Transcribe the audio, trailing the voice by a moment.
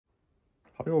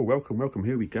Hi all, welcome,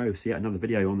 here we go. So yeah, another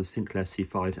video on the Sinclair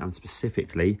C5s and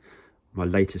specifically my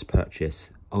latest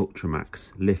purchase,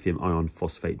 UltraMax lithium iron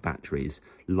phosphate batteries,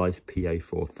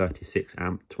 LiFeP04 36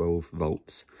 amp 12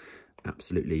 volts.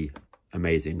 Absolutely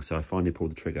amazing. So I finally pulled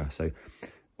the trigger. So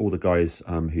all the guys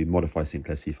who modify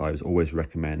Sinclair C5s always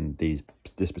recommend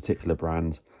this particular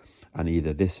brand, and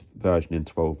either this version in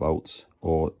 12 volts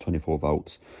or 24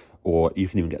 volts, or you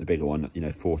can even get the bigger one, you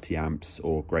know, 40 amps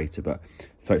or greater, but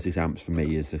 36 amps for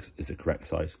me is the correct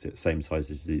size. It's the same size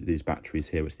as these batteries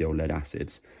here, which are the old lead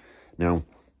acids. Now,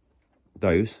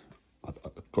 I've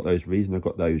got those. Reason I've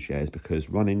got those, yeah, is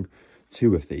because running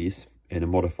two of these in a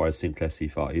modified Sinclair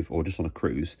C5 or just on a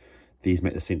cruise, these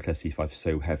make the Sinclair C5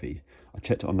 so heavy. I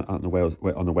checked it on the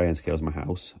weighing scales in my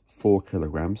house, 4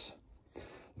 kilograms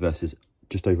versus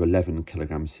just over 11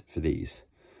 kilograms for these.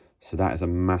 So that is a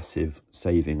massive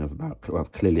saving of about, well,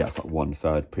 clearly that's like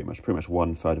 1/3, pretty much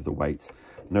 1/3 of the weight.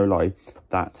 No lie,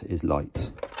 that is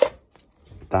light.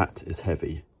 That is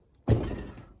heavy. It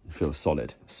feels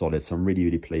solid. So I'm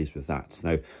really pleased with that.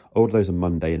 Now, I ordered those on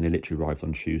Monday and they literally arrived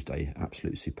on Tuesday.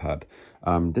 Absolutely superb.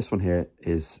 This one here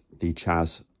is the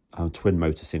Chaz twin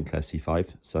motor Sinclair C5.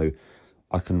 So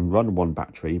I can run one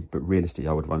battery, but realistically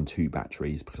I would run 2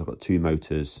 batteries because I've got 2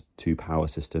 motors, 2 power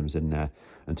systems in there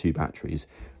and 2 batteries.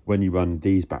 When you run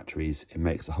these batteries, it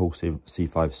makes the whole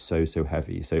C5 so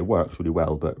heavy. So it works really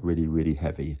well, but really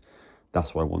heavy.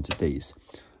 That's why I wanted these.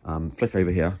 Flick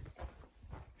over here.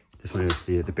 This one is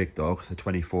the big dog, the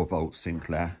 24 volt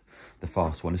Sinclair, the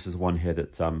fast one. This is the one here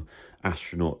that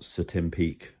astronauts Sir Tim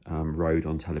Peake rode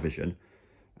on television.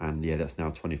 And yeah, that's now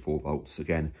 24 volts.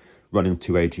 Again, running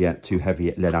 2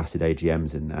 heavy lead acid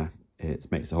AGMs in there.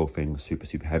 It makes the whole thing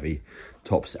super heavy.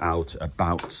 Tops out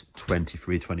about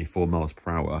 23-24 miles per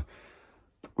hour.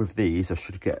 With these, I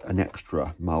should get an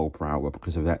extra mile per hour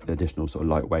because of that additional sort of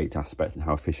lightweight aspect and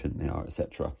how efficient they are,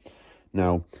 etc.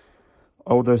 Now,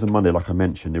 I ordered those on Monday, like I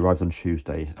mentioned. They arrived on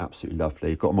Tuesday. Absolutely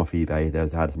lovely. Got them off eBay. They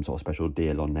had some sort of special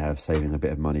deal on there of saving a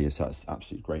bit of money, so that's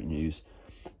absolutely great news.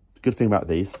 The good thing about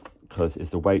these, because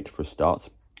it's the weight for a start,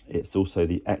 it's also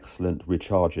the excellent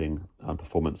recharging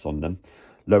performance on them.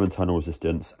 Low internal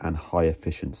resistance and high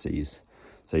efficiencies.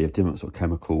 So you have different sort of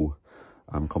chemical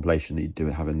compilation that you do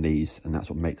having these, and that's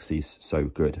what makes these so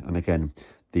good. And again,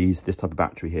 this type of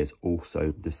battery here is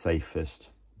also the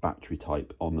safest battery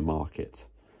type on the market.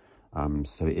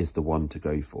 So it is the one to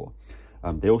go for.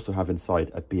 They also have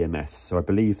inside a BMS. So I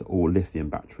believe that all lithium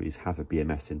batteries have a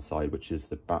BMS inside, which is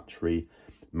the battery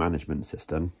management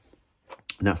system.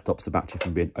 And that stops the battery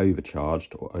from being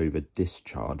overcharged or over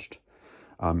discharged.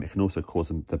 It can also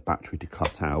cause the battery to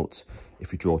cut out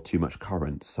if you draw too much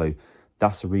current. So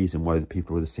that's the reason why the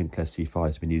people with the Sinclair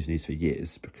C5s have been using these for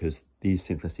years, because these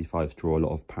Sinclair C5s draw a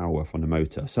lot of power from the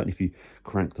motor. Certainly if you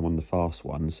crank them on the fast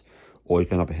ones, or you're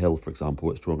going up a hill, for example,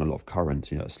 it's drawing a lot of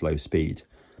current, you know, at slow speed.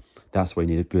 That's why you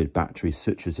need a good battery,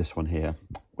 such as this one here,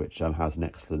 which has an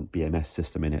excellent BMS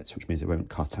system in it, which means it won't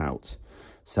cut out.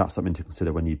 So that's something to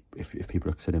consider when if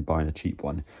people are considering buying a cheap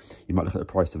one. You might look at the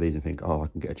price of these and think, oh, I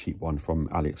can get a cheap one from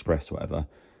AliExpress or whatever.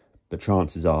 But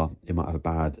chances are it might have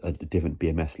a different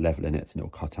BMS level in it, and it'll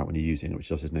cut out when you're using it, which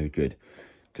just is no good.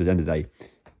 Because at the end of the day,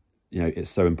 you know, it's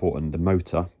so important. The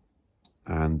motor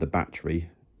and the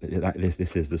battery,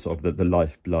 this is the sort of the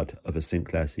lifeblood of a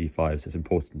Sinclair C5. So it's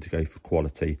important to go for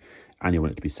quality, and you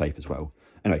want it to be safe as well.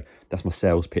 Anyway, that's my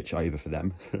sales pitch over for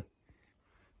them.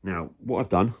 Now, what I've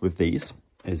done with these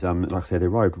is, like I said, they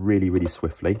arrived really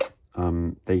swiftly.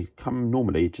 They come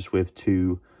normally just with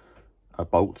 2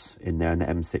 bolts in there and the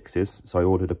M6s. So I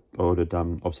ordered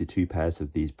obviously 2 pairs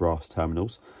of these brass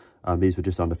terminals. These were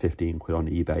just under 15 quid on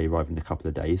eBay, arriving in a couple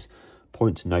of days.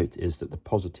 Point to note is that the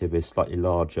positive is slightly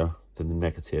larger than the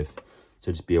negative,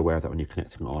 so just be aware of that when you're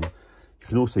connecting it on. You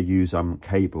can also use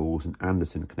cables and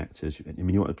Anderson connectors. I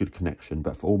mean, you want a good connection,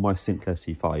 but for all my Sinclair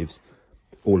C5s,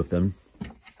 all of them,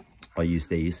 I use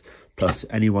these. Plus,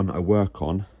 any one I work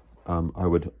on, I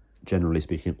would, generally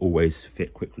speaking, always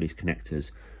fit quick release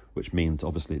connectors, which means,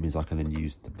 obviously, it means I can then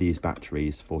use these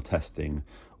batteries for testing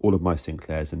all of my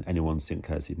Sinclairs and anyone's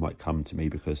Sinclairs who might come to me,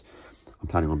 because I'm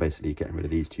planning on basically getting rid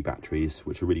of these 2 batteries,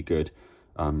 which are really good,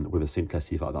 with a Sinclair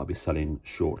C5 that I'll be selling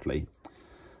shortly.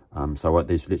 So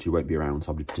these literally won't be around,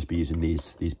 so I'll just be using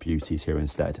these beauties here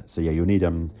instead. So yeah, you'll need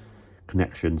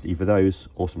connections, either those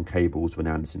or some cables with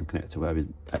an Anderson connector, whatever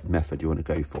method you want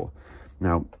to go for.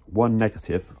 Now, one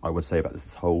negative I would say about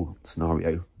this whole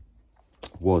scenario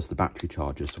was the battery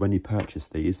chargers. So when you purchase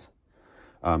these,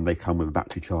 they come with a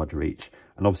battery charger each,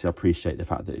 and obviously I appreciate the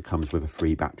fact that it comes with a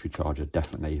free battery charger,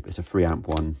 definitely. It's a 3 amp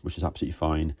one, which is absolutely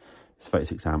fine. It's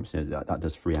 36 amps, you know, that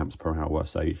does 3 amps per hour,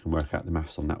 so you can work out the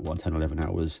maths on that one, 10 or 11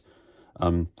 hours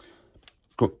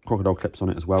Got crocodile clips on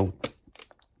it as well.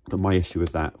 But my issue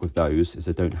with those is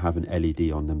they don't have an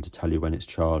LED on them to tell you when it's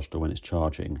charged or when it's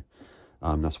charging.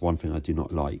 That's one thing I do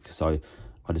not like. So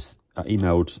I just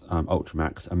emailed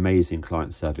UltraMax, amazing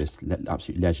client service,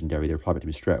 absolutely legendary. They replied back to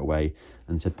me straight away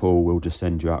and said, Paul, we'll just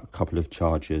send you out a couple of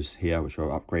chargers here, which are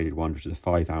upgraded ones, which are the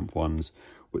 5 amp ones,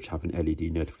 which have an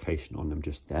LED notification on them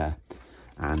just there,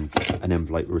 and an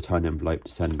envelope, a return envelope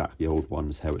to send back the old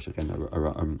ones here, which again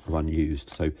are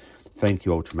unused. So thank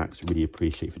you, UltraMax, really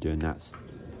appreciate you for doing that.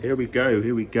 Here we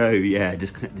go, yeah,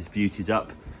 just connect these beauties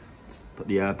up, put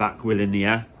the back wheel in the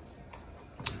air.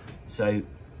 So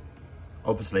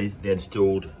obviously they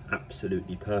installed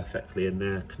absolutely perfectly in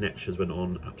there, connections went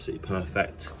on absolutely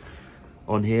perfect.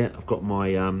 On here I've got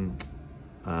my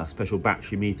special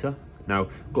battery meter. Now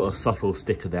I've got a subtle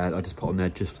sticker there I just put on there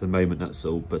just for the moment, that's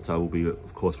all, but I will be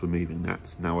of course removing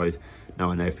that now I know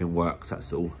everything works,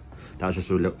 that's all. That's just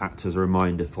to act as a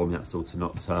reminder for me, that's all, to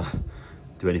not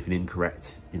do anything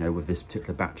incorrect, you know, with this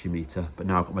particular battery meter. But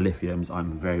now I've got my lithiums,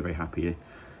 I'm very, very happy.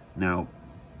 Now,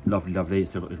 lovely,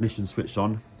 so I've got the ignition switched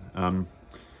on. And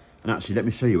actually, let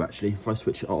me show you actually, if I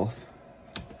switch it off,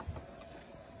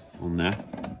 on there,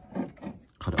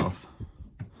 cut it off,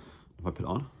 if I put it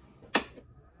on, it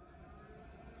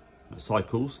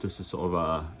cycles, just to sort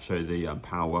of show the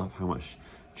power of how much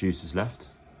juice is left.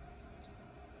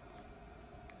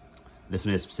 This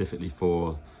one is specifically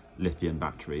for lithium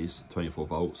batteries, 24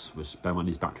 volts, which bear in mind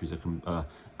these batteries are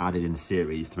added in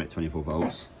series to make 24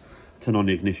 volts. Turn on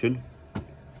the ignition.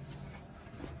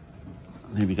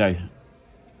 And here we go.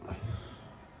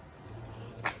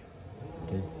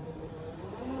 Okay.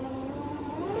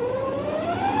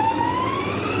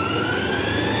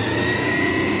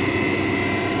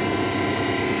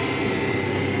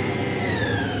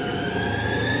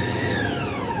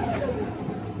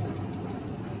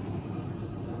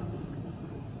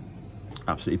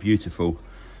 Absolutely beautiful.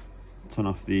 Turn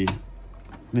off the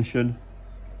ignition,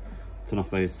 turn off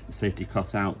those safety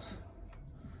cutouts,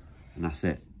 and that's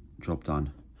it, job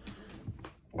done.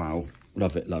 Wow,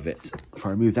 love it, love it. If I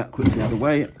remove that quickly out of the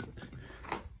way,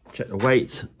 check the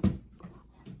weight,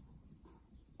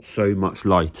 so much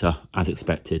lighter as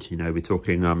expected. You know, we're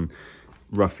talking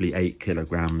roughly 8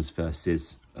 kilograms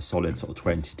versus a solid sort of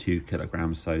 22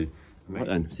 kilograms. So right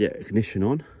then, so yeah, ignition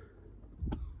on.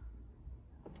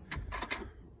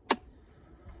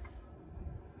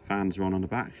 Fans are on the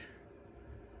back.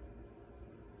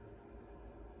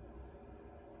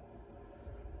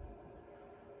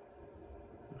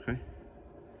 Okay.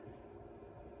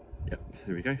 Yep,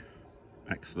 here we go.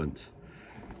 Excellent.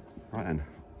 Right then,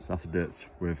 so that's to do it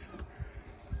with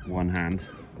one hand,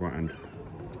 right hand.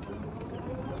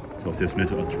 So obviously this one is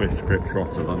got a twist grip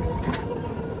throttle on.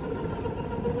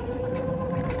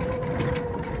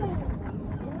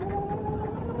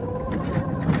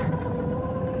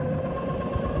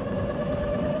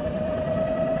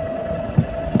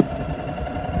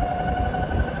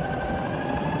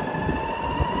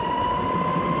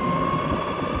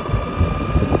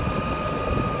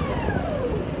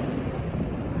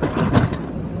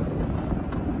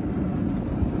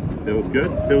 Feels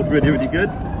good, feels really, really good.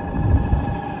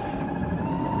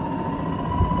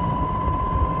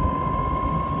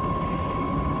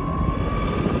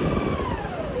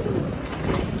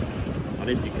 I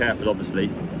need to be careful obviously,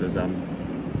 because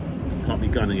can't be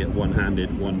gunning it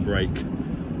one-handed, one brake,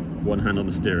 one hand on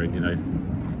the steering, you know.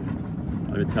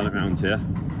 I'm going to turn it around here.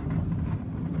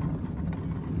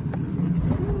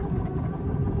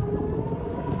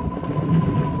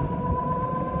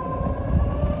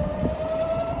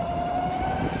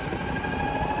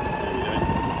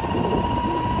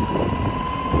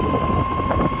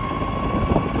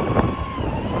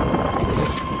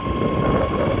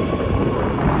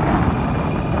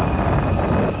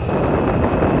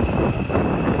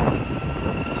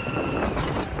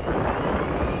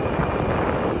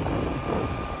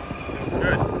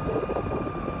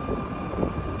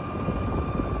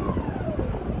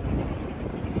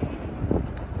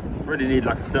 Really need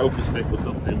like a selfie stick or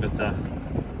something, but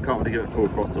can't really give it full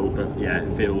throttle, but yeah,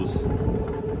 it feels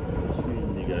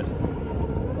really good.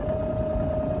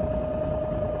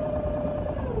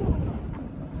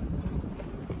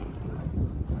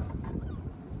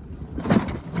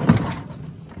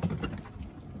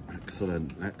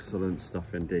 Excellent, excellent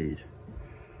stuff indeed.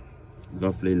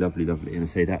 Lovely, lovely, lovely. And I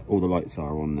say that all the lights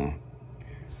are on there.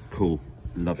 Cool,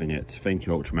 loving it. Thank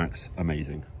you, UltraMax,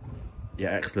 amazing. Yeah,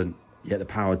 excellent. Yeah, the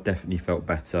power definitely felt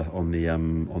better on the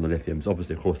lithiums.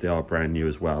 Obviously, of course, they are brand new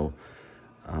as well,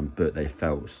 but they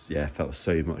felt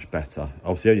so much better.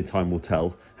 Obviously, only time will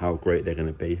tell how great they're going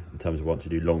to be in terms of wanting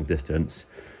to do long distance.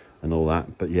 and all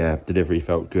that. But yeah, delivery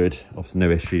felt good. Obviously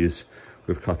no issues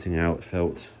with cutting out.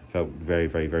 Felt very,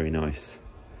 very, very nice.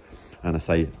 And I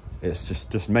say, it's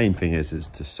just main thing is it's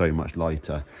just so much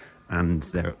lighter, and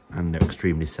they're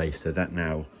extremely safe. So that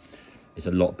now is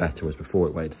a lot better, as before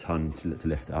it weighed a ton to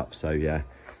lift it up. So yeah,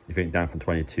 you think down from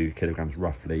 22 kilograms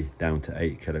roughly down to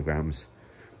 8 kilograms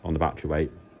on the battery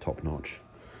weight, top notch.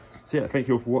 So yeah, thank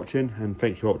you all for watching, and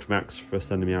thank you UltraMax for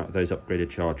sending me out those upgraded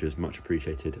chargers. Much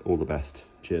appreciated. All the best.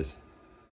 Cheers.